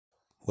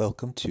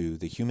Welcome to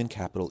the Human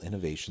Capital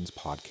Innovations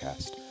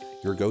Podcast,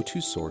 your go-to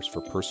source for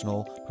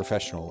personal,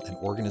 professional, and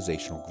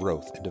organizational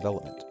growth and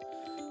development.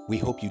 We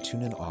hope you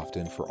tune in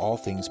often for all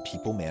things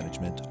people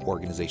management,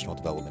 organizational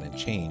development and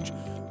change,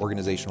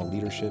 organizational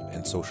leadership,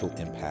 and social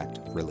impact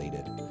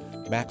related.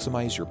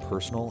 Maximize your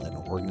personal and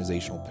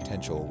organizational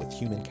potential with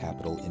Human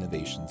Capital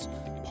Innovations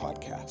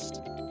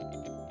Podcast.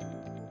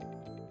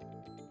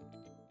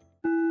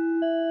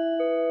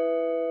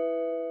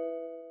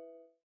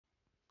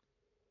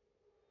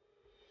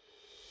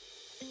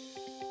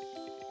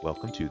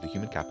 Welcome to the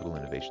Human Capital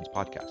Innovations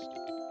Podcast.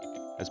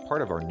 As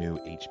part of our new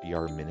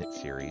HBR Minute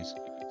series,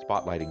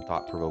 spotlighting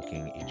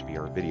thought-provoking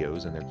HBR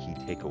videos and their key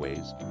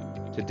takeaways,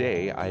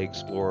 today I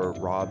explore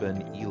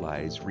Robin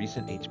Eli's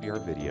recent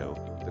HBR video,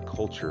 The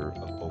Culture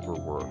of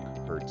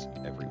Overwork Hurts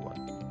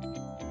Everyone.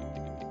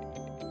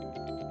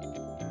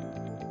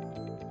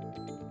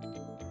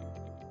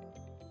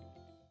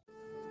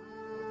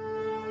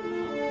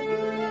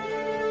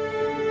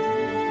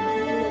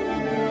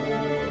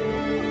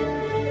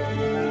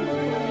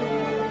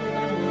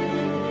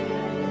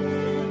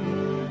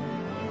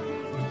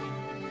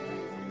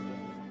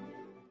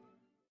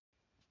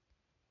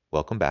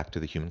 Welcome back to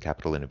the Human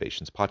Capital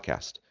Innovations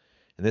Podcast.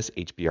 In this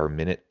HBR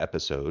Minute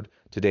episode,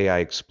 today I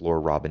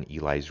explore Robin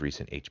Eli's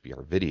recent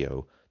HBR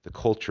video, The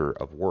Culture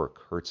of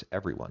Work Hurts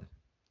Everyone.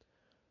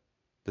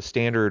 The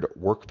standard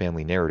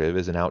work-family narrative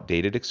is an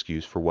outdated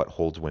excuse for what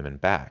holds women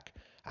back.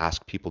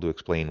 Ask people to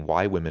explain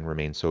why women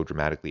remain so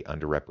dramatically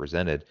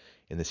underrepresented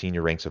in the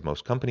senior ranks of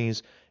most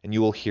companies, and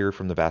you will hear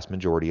from the vast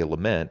majority a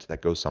lament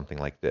that goes something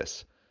like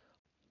this.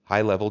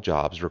 High-level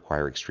jobs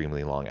require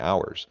extremely long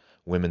hours.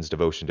 Women's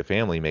devotion to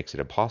family makes it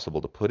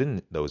impossible to put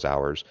in those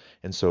hours,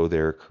 and so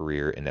their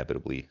career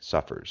inevitably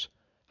suffers.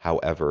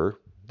 However,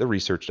 the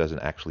research doesn't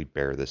actually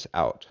bear this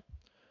out.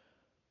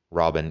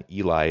 Robin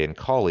Eli and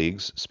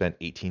colleagues spent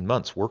 18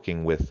 months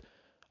working with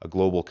a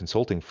global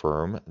consulting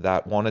firm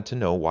that wanted to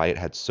know why it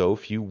had so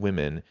few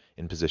women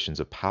in positions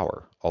of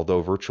power.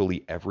 Although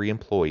virtually every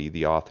employee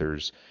the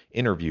authors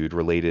interviewed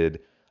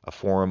related a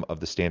form of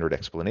the standard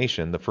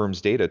explanation, the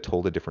firm's data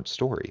told a different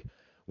story.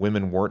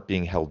 Women weren't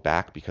being held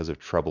back because of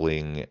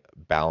troubling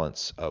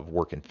balance of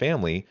work and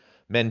family.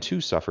 Men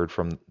too suffered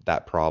from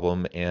that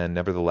problem and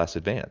nevertheless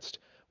advanced.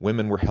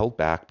 Women were held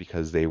back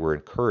because they were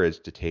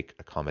encouraged to take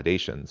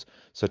accommodations,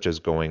 such as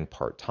going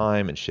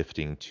part-time and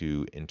shifting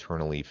to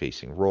internally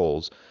facing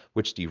roles,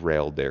 which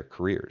derailed their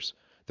careers.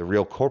 The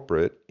real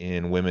culprit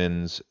in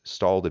women's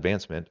stalled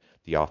advancement,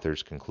 the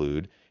authors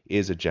conclude,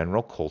 is a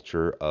general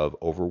culture of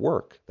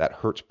overwork that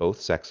hurts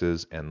both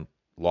sexes and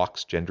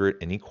locks gender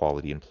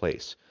inequality in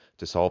place.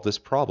 To solve this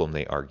problem,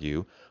 they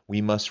argue,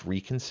 we must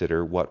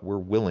reconsider what we're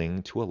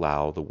willing to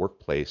allow the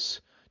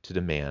workplace to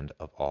demand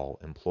of all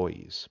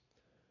employees.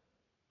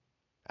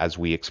 As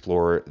we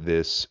explore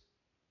this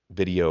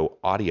video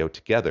audio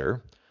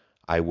together,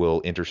 I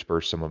will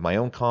intersperse some of my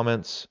own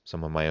comments,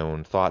 some of my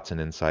own thoughts and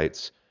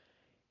insights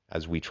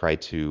as we try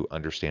to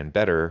understand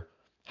better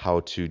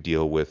how to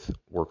deal with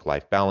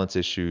work-life balance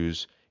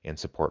issues and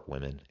support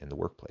women in the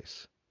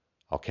workplace.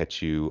 I'll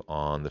catch you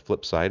on the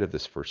flip side of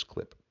this first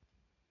clip.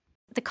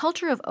 The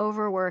culture of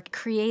overwork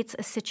creates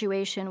a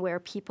situation where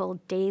people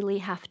daily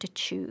have to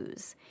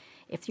choose.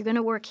 If you're going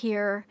to work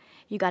here,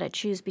 you got to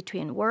choose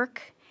between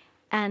work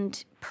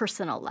and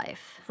personal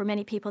life. For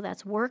many people,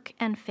 that's work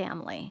and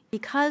family.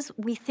 Because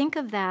we think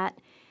of that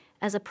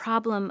as a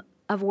problem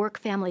of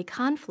work-family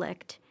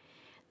conflict,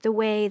 the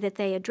way that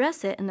they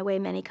address it and the way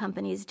many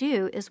companies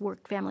do is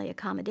work-family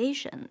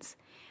accommodations,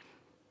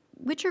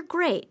 which are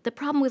great. The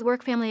problem with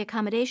work-family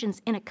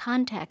accommodations in a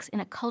context, in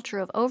a culture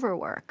of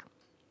overwork,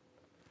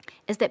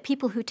 is that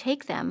people who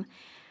take them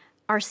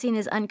are seen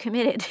as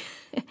uncommitted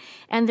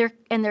and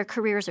their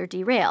careers are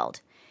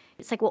derailed.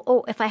 It's like,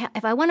 well, if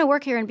I want to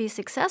work here and be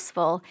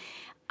successful,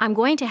 I'm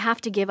going to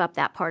have to give up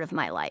that part of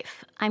my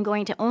life. I'm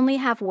going to only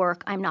have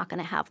work. I'm not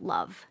going to have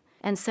love.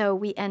 And so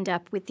we end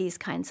up with these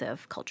kinds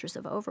of cultures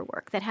of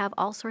overwork that have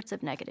all sorts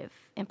of negative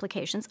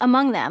implications,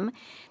 among them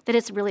that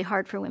it's really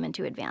hard for women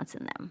to advance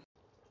in them.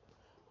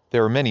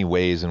 There are many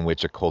ways in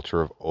which a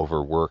culture of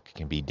overwork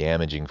can be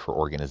damaging for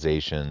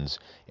organizations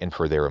and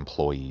for their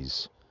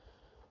employees.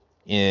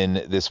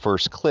 In this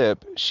first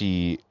clip,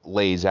 she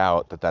lays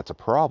out that that's a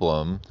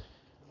problem,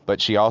 but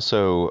she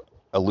also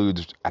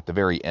alludes at the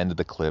very end of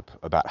the clip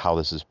about how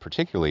this is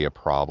particularly a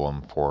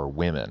problem for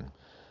women.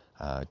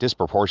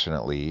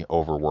 Disproportionately,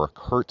 overwork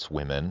hurts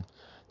women.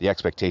 The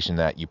expectation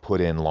that you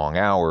put in long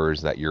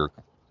hours, that you're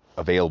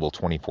available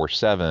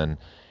 24/7,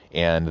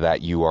 and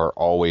that you are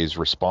always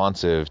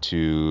responsive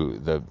to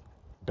the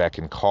beck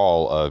and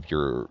call of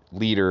your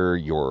leader,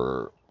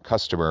 your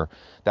customer,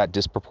 that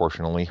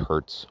disproportionately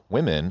hurts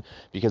women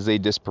because they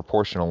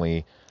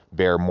disproportionately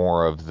bear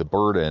more of the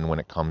burden when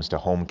it comes to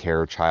home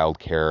care, child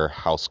care,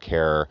 house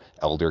care,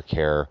 elder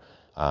care,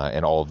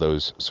 and all of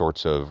those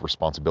sorts of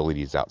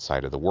responsibilities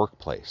outside of the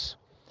workplace.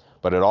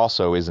 But it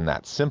also isn't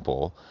that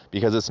simple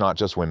because it's not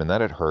just women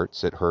that it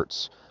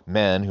hurts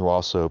men who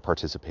also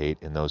participate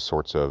in those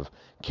sorts of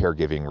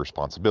caregiving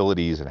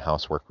responsibilities and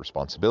housework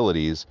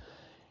responsibilities.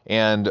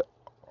 And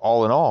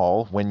all in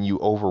all, when you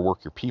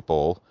overwork your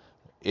people,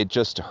 it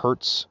just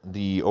hurts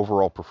the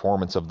overall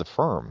performance of the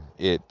firm.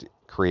 It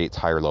creates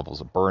higher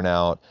levels of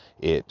burnout.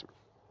 It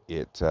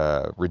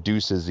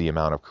reduces the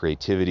amount of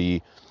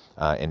creativity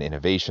and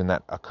innovation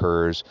that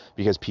occurs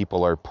because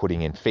people are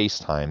putting in face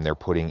time, they're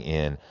putting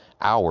in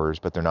hours,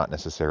 but they're not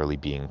necessarily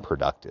being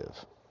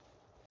productive.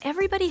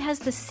 Everybody has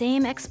the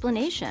same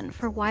explanation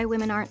for why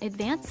women aren't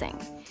advancing.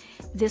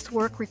 This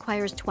work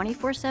requires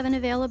 24/7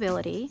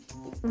 availability.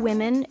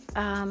 Women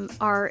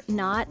are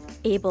not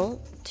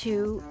able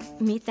to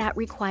meet that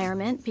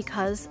requirement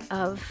because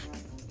of,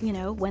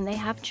 when they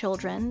have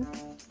children,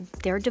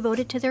 they're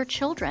devoted to their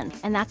children,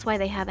 and that's why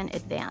they haven't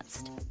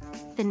advanced.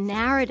 The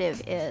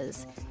narrative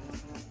is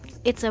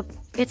it's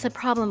a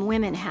problem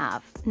women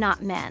have,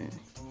 not men.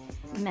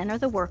 Men are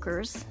the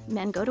workers,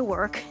 men go to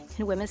work,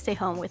 and women stay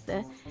home with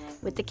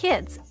the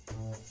kids.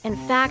 In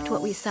fact,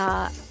 what we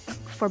saw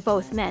for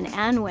both men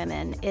and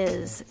women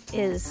is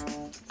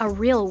a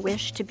real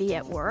wish to be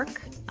at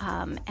work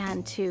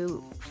and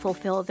to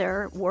fulfill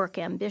their work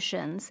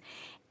ambitions,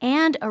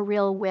 and a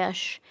real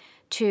wish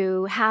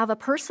to have a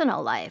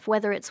personal life,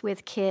 whether it's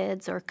with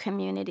kids or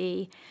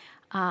community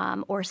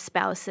or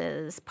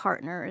spouses,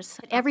 partners.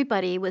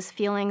 Everybody was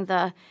feeling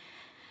the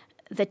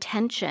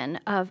tension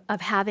of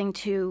having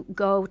to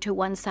go to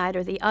one side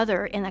or the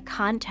other in a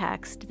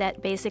context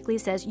that basically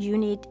says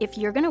if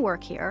you're going to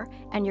work here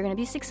and you're going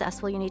to be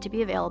successful, you need to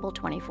be available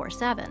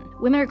 24/7.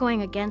 Women are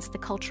going against the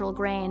cultural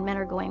grain, men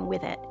are going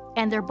with it,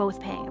 and they're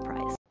both paying a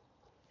price.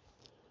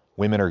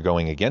 Women are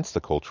going against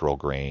the cultural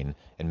grain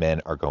and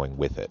men are going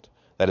with it.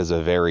 That is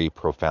a very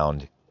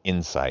profound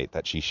insight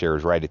that she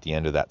shares right at the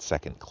end of that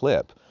second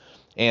clip.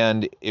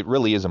 And it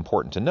really is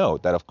important to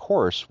note that, of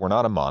course, we're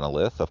not a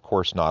monolith. Of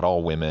course, not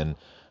all women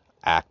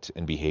act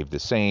and behave the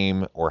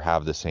same or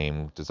have the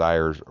same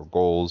desires or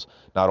goals.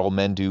 Not all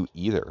men do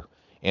either.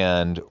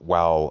 And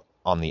while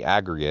on the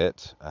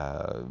aggregate,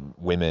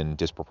 women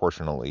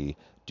disproportionately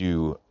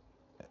do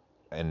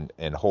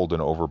and hold an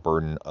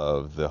overburden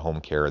of the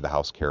home care, the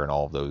house care, and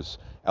all of those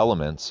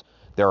elements,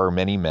 there are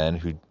many men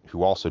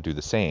who also do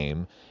the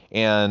same.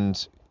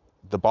 And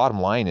the bottom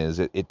line is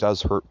it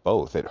does hurt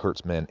both. It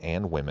hurts men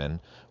and women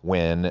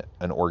when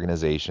an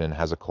organization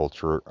has a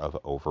culture of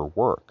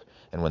overwork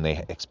and when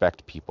they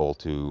expect people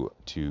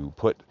to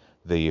put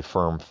the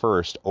firm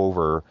first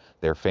over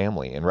their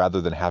family. And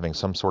rather than having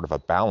some sort of a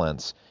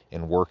balance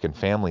in work and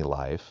family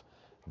life,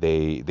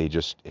 they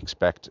just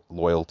expect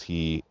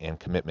loyalty and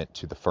commitment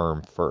to the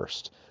firm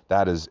first.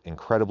 That is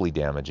incredibly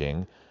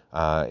damaging.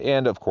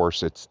 And of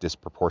course, it's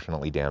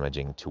disproportionately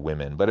damaging to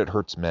women, but it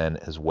hurts men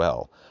as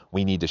well.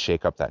 We need to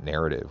shake up that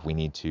narrative.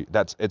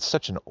 It's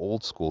such an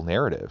old school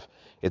narrative.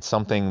 It's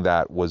something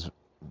that was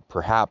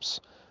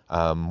perhaps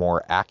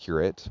more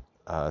accurate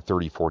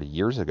 30, 40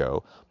 years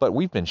ago, but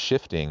we've been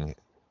shifting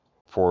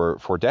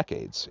for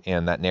decades,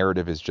 and that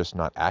narrative is just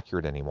not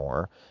accurate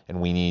anymore,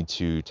 and we need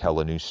to tell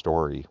a new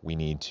story. We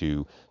need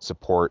to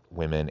support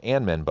women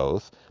and men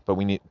both, but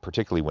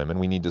particularly women,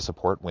 we need to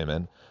support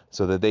women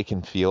so that they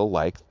can feel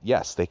like,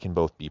 yes, they can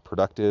both be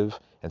productive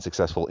and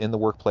successful in the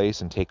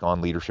workplace and take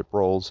on leadership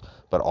roles,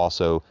 but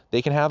also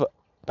they can have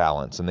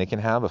balance and they can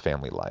have a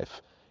family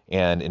life.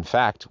 And in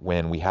fact,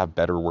 when we have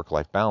better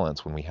work-life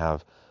balance, when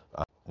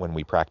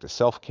we practice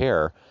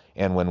self-care,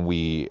 and when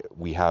we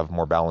have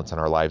more balance in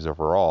our lives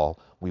overall,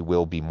 we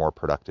will be more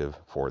productive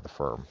for the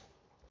firm.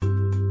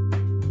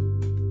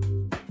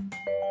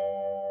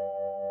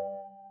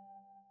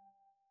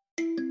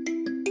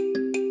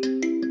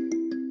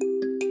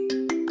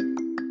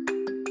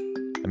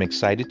 I'm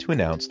excited to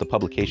announce the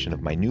publication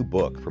of my new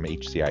book from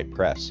HCI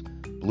Press,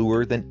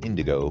 Bluer Than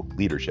Indigo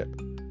Leadership: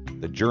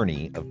 The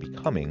Journey of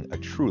Becoming a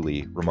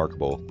Truly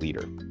Remarkable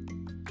Leader.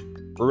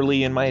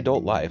 Early in my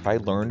adult life, I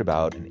learned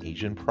about an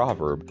Asian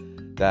proverb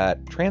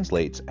that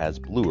translates as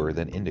bluer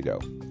than indigo.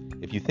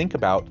 If you think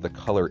about the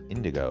color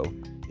indigo,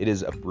 it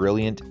is a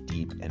brilliant,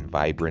 deep, and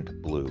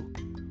vibrant blue,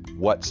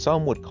 what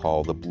some would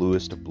call the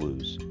bluest of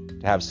blues.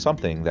 To have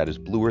something that is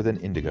bluer than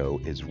indigo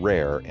is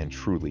rare and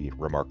truly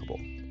remarkable.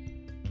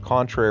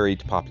 Contrary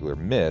to popular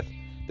myth,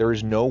 there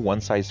is no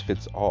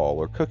one-size-fits-all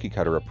or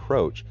cookie-cutter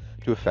approach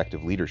to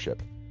effective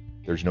leadership.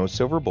 There's no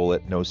silver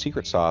bullet, no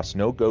secret sauce,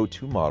 no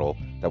go-to model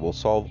that will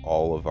solve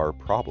all of our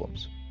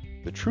problems.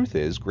 The truth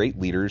is, great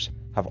leaders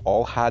have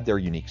all had their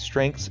unique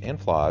strengths and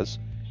flaws,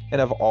 and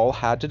have all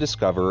had to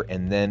discover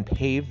and then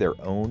pave their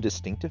own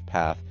distinctive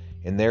path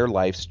in their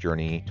life's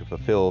journey to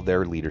fulfill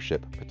their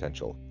leadership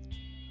potential.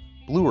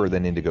 Bluer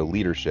Than Indigo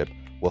Leadership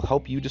will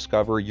help you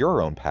discover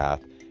your own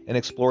path and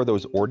explore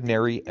those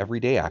ordinary,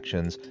 everyday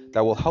actions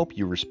that will help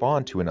you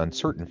respond to an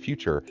uncertain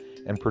future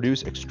and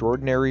produce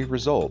extraordinary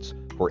results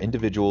for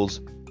individuals,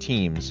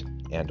 teams,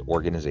 and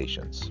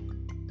organizations.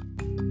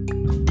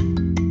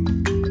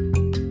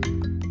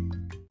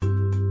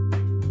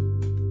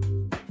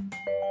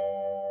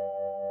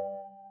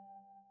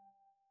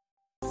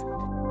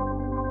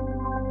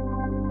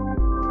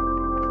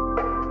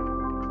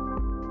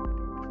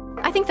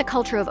 I I think the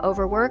culture of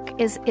overwork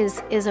is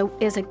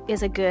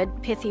a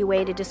good, pithy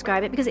way to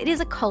describe it, because it is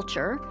a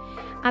culture,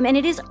 and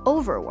it is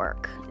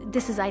overwork.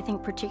 This is, I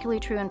think, particularly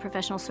true in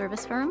professional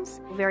service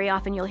firms. Very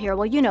often you'll hear,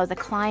 well, the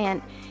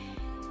client,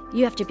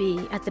 you have to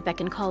be at the beck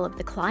and call of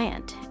the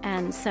client.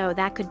 And so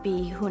that could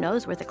be, who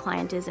knows where the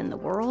client is in the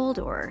world,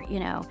 or,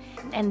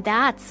 and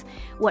that's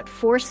what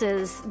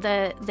forces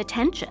the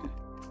tension.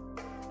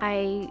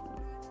 I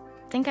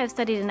think I've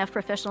studied enough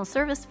professional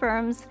service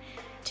firms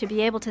to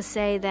be able to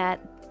say that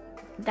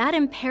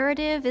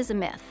imperative is a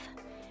myth.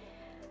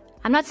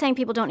 I'm not saying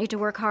people don't need to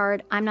work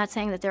hard. I'm not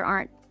saying that there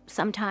aren't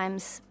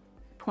sometimes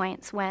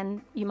points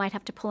when you might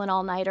have to pull an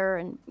all-nighter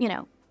and,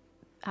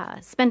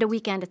 spend a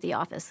weekend at the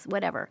office,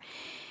 whatever.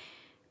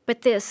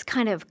 But this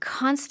kind of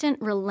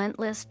constant,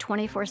 relentless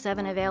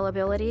 24/7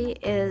 availability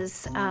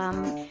is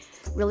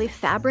really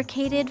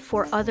fabricated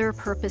for other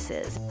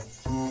purposes.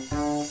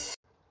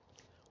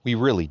 We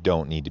really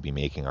don't need to be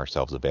making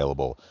ourselves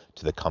available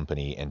to the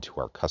company and to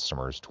our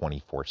customers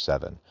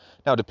 24/7.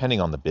 Now, depending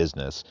on the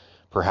business,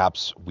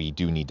 perhaps we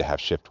do need to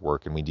have shift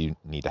work, and we do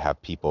need to have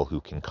people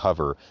who can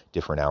cover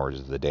different hours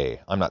of the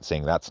day. I'm not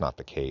saying that's not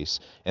the case.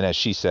 And as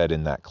she said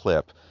in that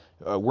clip,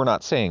 we're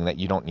not saying that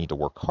you don't need to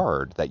work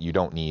hard, that you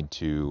don't need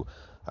to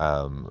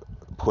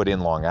put in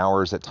long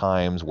hours at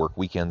times, work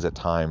weekends at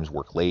times,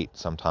 work late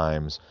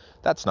sometimes.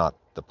 That's not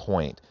the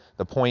point.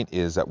 The point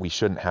is that we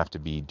shouldn't have to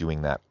be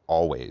doing that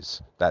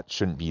always. That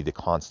shouldn't be the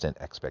constant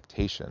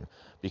expectation,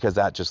 because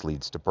that just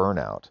leads to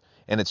burnout.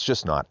 And it's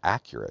just not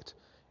accurate.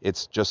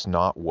 It's just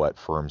not what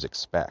firms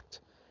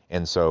expect.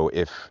 And so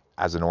if,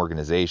 as an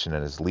organization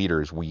and as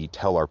leaders, we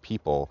tell our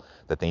people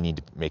that they need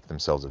to make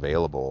themselves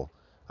available,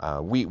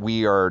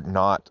 we are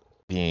not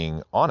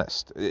being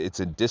honest.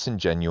 It's a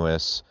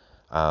disingenuous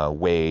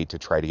way to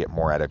try to get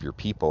more out of your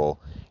people,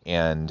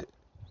 and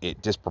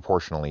it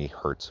disproportionately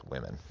hurts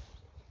women.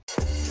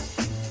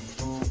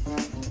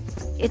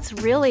 It's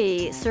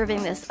really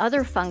serving this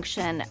other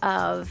function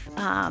of,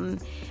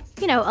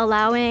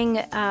 allowing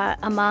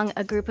among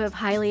a group of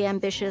highly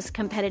ambitious,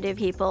 competitive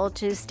people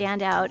to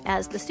stand out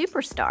as the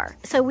superstar.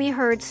 So we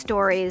heard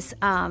stories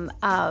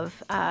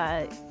of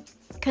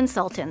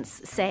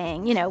consultants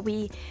saying,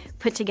 we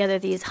put together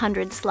these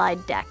 100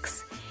 slide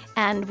decks,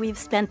 and we've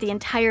spent the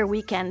entire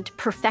weekend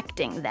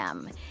perfecting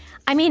them.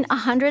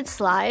 100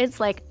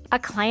 slides, like, a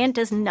client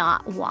does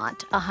not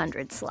want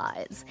 100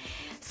 slides.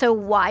 So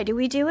why do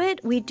we do it?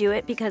 We do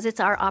it because it's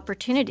our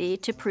opportunity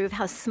to prove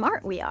how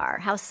smart we are,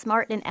 how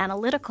smart and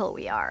analytical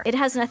we are. It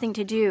has nothing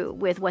to do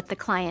with what the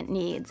client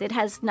needs. It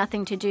has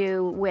nothing to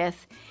do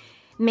with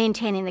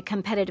maintaining the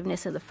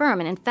competitiveness of the firm.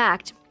 And in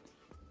fact,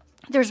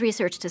 there's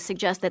research to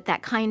suggest that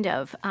that kind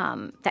of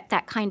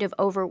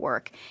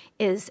overwork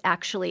is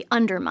actually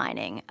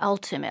undermining,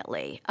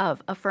 ultimately,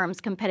 of a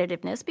firm's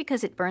competitiveness,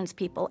 because it burns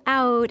people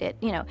out.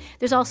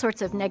 There's all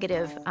sorts of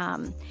negative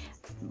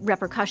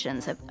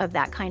repercussions of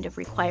that kind of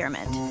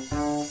requirement.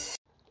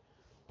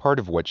 Part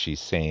of what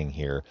she's saying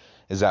here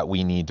is that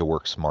we need to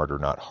work smarter,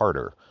 not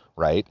harder,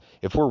 right?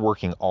 If we're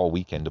working all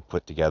weekend to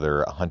put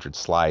together 100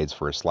 slides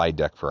for a slide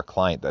deck for a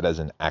client that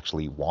doesn't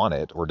actually want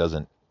it or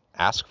doesn't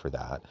ask for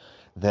that,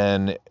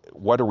 then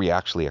what are we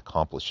actually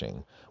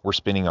accomplishing? We're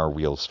spinning our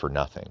wheels for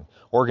nothing.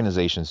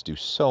 Organizations do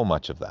so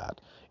much of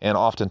that. And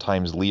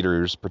oftentimes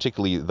leaders,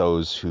 particularly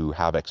those who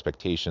have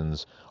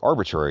expectations,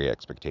 arbitrary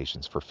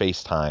expectations for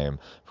face time,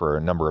 for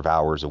a number of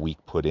hours a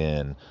week put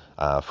in,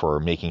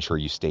 for making sure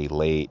you stay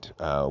late,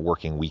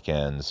 working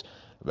weekends,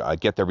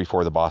 get there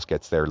before the boss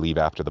gets there, leave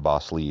after the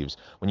boss leaves.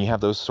 When you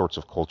have those sorts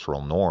of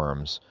cultural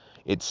norms,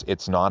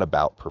 it's not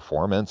about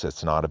performance,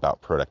 it's not about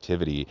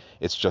productivity,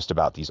 it's just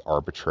about these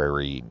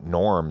arbitrary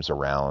norms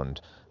around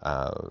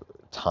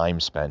time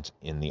spent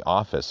in the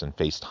office and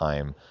face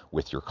time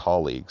with your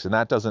colleagues. And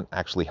that doesn't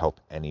actually help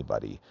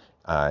anybody.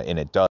 And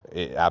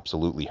it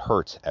absolutely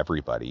hurts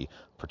everybody,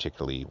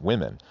 particularly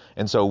women.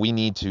 And so we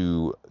need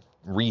to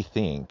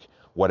rethink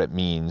what it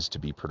means to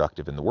be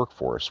productive in the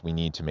workforce. We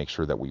need to make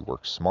sure that we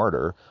work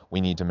smarter. We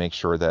need to make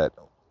sure that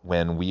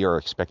when we are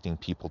expecting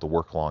people to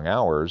work long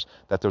hours,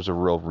 that there's a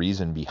real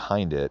reason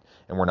behind it,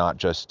 and we're not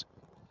just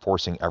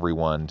forcing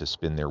everyone to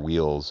spin their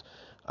wheels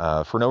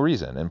for no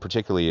reason, and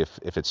particularly if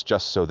it's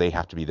just so they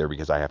have to be there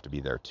because I have to be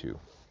there too.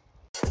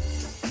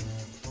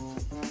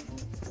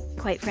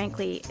 Quite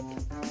frankly,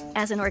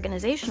 as an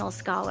organizational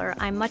scholar,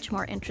 I'm much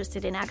more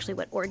interested in actually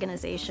what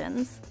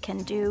organizations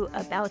can do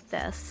about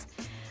this.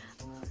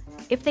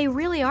 If they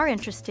really are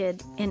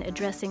interested in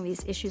addressing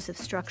these issues of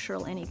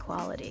structural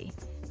inequality,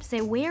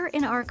 say, where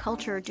in our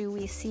culture do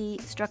we see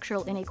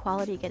structural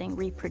inequality getting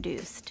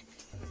reproduced?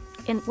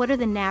 And what are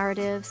the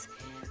narratives?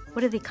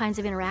 What are the kinds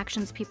of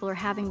interactions people are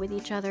having with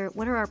each other?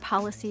 What are our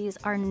policies,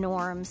 our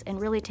norms? And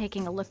really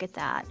taking a look at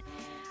that.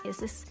 Is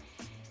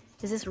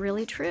this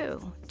really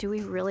true? Do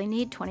we really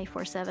need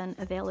 24/7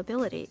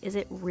 availability? Is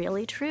it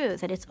really true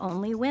that it's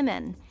only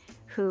women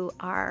who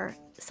are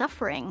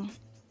suffering?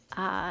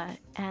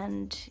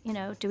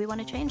 Do we want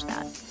to change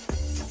that?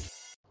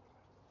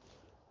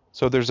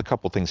 So there's a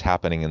couple things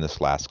happening in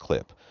this last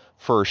clip.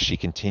 First, she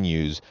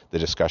continues the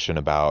discussion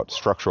about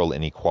structural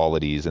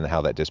inequalities and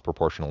how that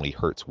disproportionately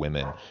hurts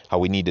women, how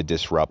we need to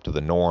disrupt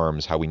the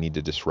norms, how we need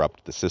to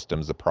disrupt the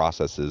systems, the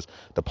processes,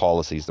 the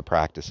policies, the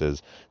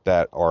practices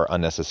that are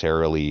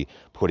unnecessarily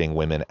putting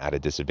women at a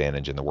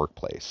disadvantage in the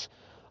workplace.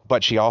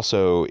 But she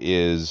also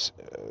is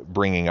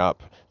bringing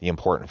up the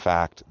important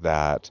fact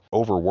that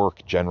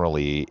overwork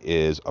generally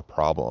is a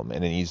problem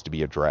and it needs to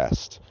be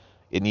addressed.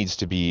 It needs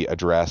to be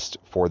addressed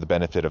for the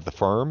benefit of the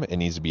firm. It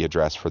needs to be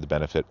addressed for the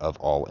benefit of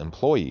all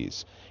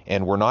employees.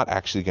 And we're not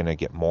actually going to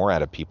get more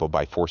out of people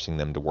by forcing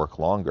them to work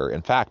longer.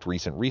 In fact,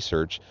 recent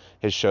research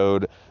has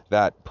showed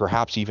that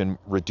perhaps even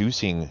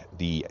reducing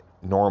the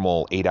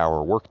normal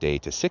 8-hour workday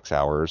to 6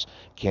 hours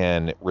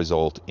can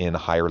result in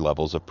higher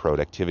levels of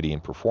productivity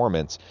and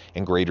performance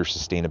and greater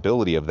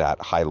sustainability of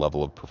that high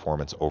level of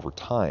performance over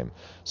time.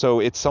 So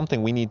it's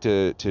something we need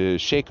to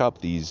shake up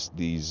these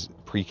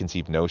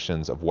preconceived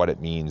notions of what it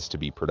means to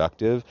be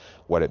productive,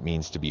 what it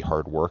means to be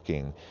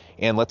hardworking,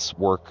 and let's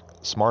work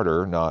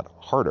smarter, not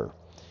harder.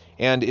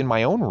 And in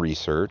my own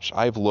research,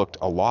 I've looked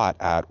a lot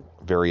at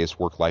various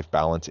work-life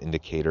balance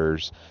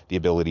indicators, the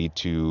ability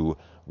to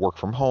work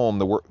from home,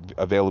 the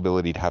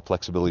availability to have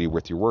flexibility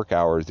with your work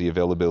hours, the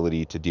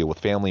availability to deal with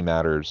family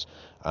matters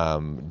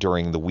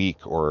during the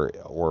week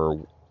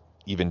or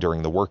even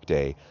during the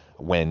workday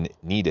when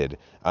needed,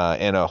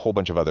 and a whole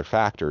bunch of other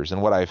factors.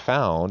 And what I've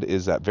found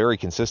is that very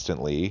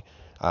consistently,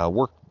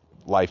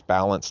 work-life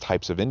balance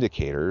types of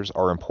indicators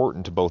are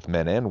important to both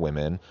men and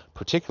women,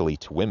 particularly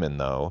to women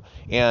though,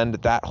 and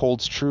that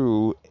holds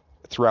true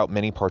throughout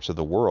many parts of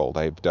the world.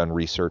 I've done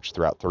research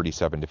throughout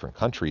 37 different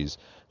countries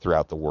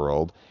throughout the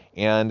world,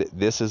 and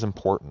this is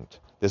important.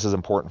 This is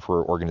important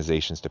for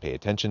organizations to pay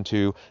attention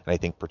to, and I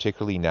think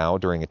particularly now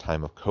during a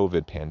time of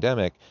COVID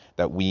pandemic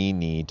that we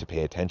need to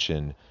pay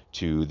attention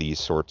to these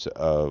sorts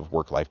of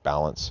work-life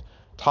balance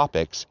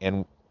topics,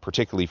 and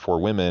particularly for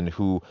women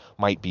who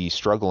might be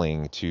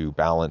struggling to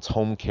balance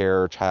home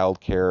care, child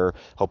care,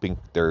 helping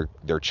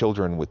their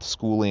children with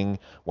schooling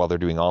while they're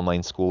doing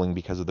online schooling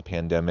because of the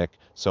pandemic,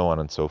 so on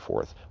and so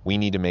forth. We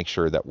need to make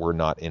sure that we're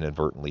not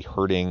inadvertently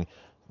hurting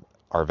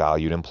our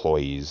valued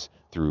employees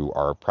through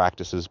our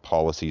practices,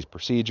 policies,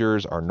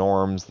 procedures, our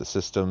norms, the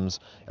systems,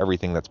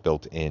 everything that's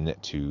built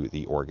into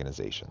the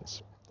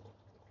organizations.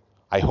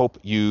 I hope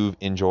you've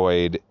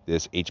enjoyed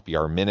this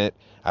HBR Minute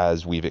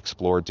as we've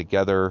explored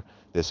together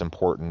this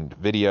important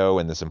video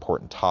and this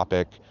important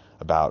topic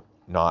about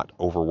not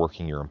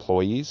overworking your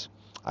employees.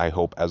 I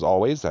hope, as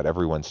always, that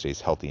everyone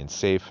stays healthy and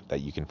safe,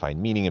 that you can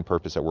find meaning and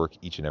purpose at work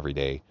each and every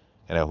day,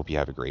 and I hope you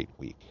have a great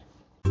week.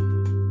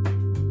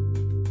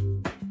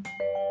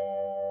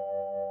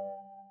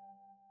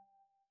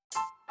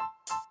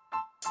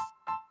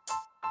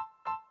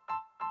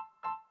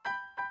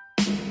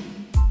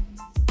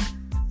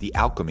 The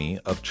alchemy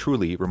of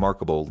truly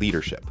remarkable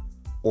leadership.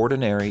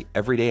 Ordinary,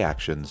 everyday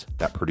actions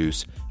that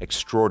produce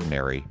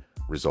extraordinary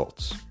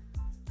results.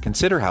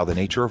 Consider how the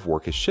nature of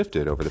work has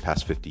shifted over the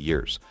past 50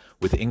 years.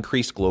 With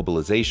increased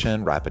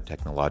globalization, rapid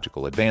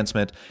technological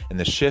advancement, and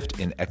the shift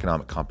in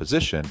economic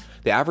composition,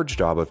 the average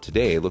job of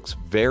today looks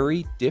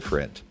very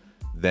different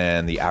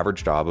than the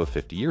average job of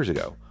 50 years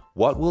ago.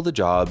 What will the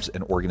jobs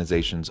and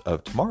organizations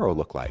of tomorrow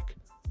look like?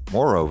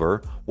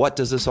 Moreover, what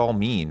does this all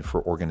mean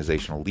for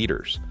organizational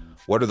leaders?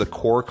 What are the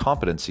core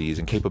competencies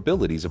and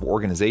capabilities of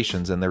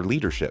organizations and their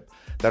leadership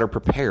that are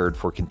prepared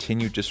for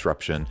continued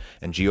disruption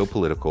and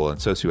geopolitical and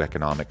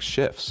socioeconomic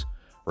shifts?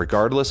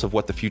 Regardless of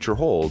what the future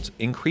holds,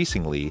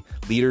 increasingly,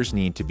 leaders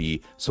need to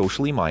be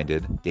socially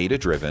minded,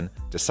 data-driven,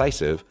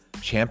 decisive,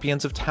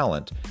 champions of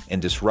talent,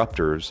 and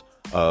disruptors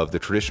of the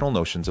traditional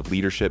notions of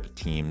leadership,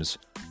 teams,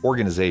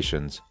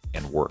 organizations,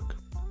 and work.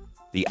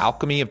 The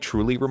alchemy of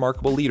truly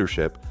remarkable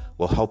leadership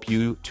will help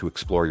you to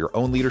explore your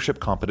own leadership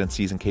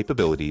competencies and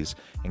capabilities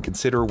and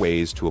consider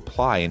ways to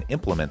apply and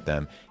implement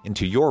them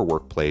into your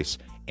workplace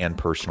and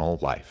personal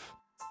life.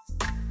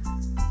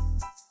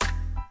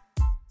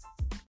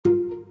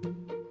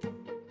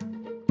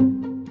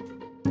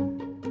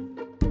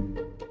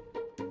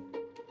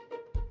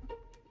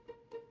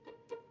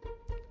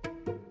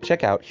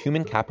 Check out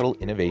Human Capital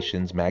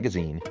Innovations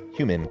magazine,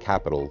 Human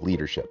Capital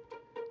Leadership.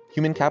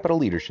 Human Capital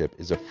Leadership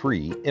is a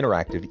free,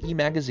 interactive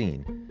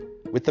e-magazine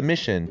with the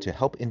mission to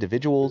help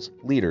individuals,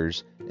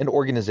 leaders, and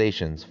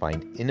organizations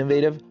find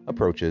innovative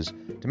approaches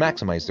to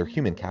maximize their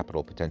human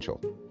capital potential.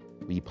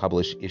 We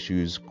publish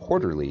issues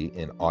quarterly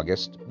in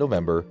August,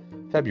 November,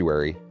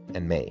 February,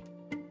 and May.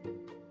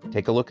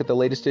 Take a look at the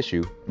latest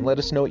issue and let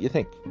us know what you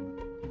think.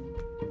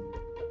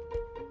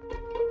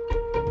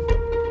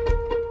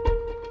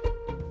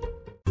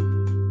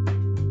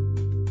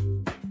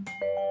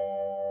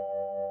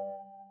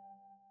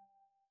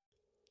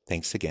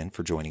 Thanks again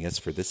for joining us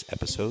for this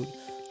episode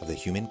of the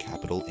Human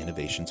Capital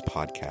Innovations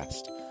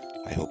Podcast.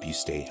 I hope you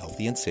stay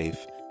healthy and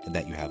safe and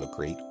that you have a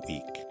great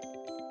week.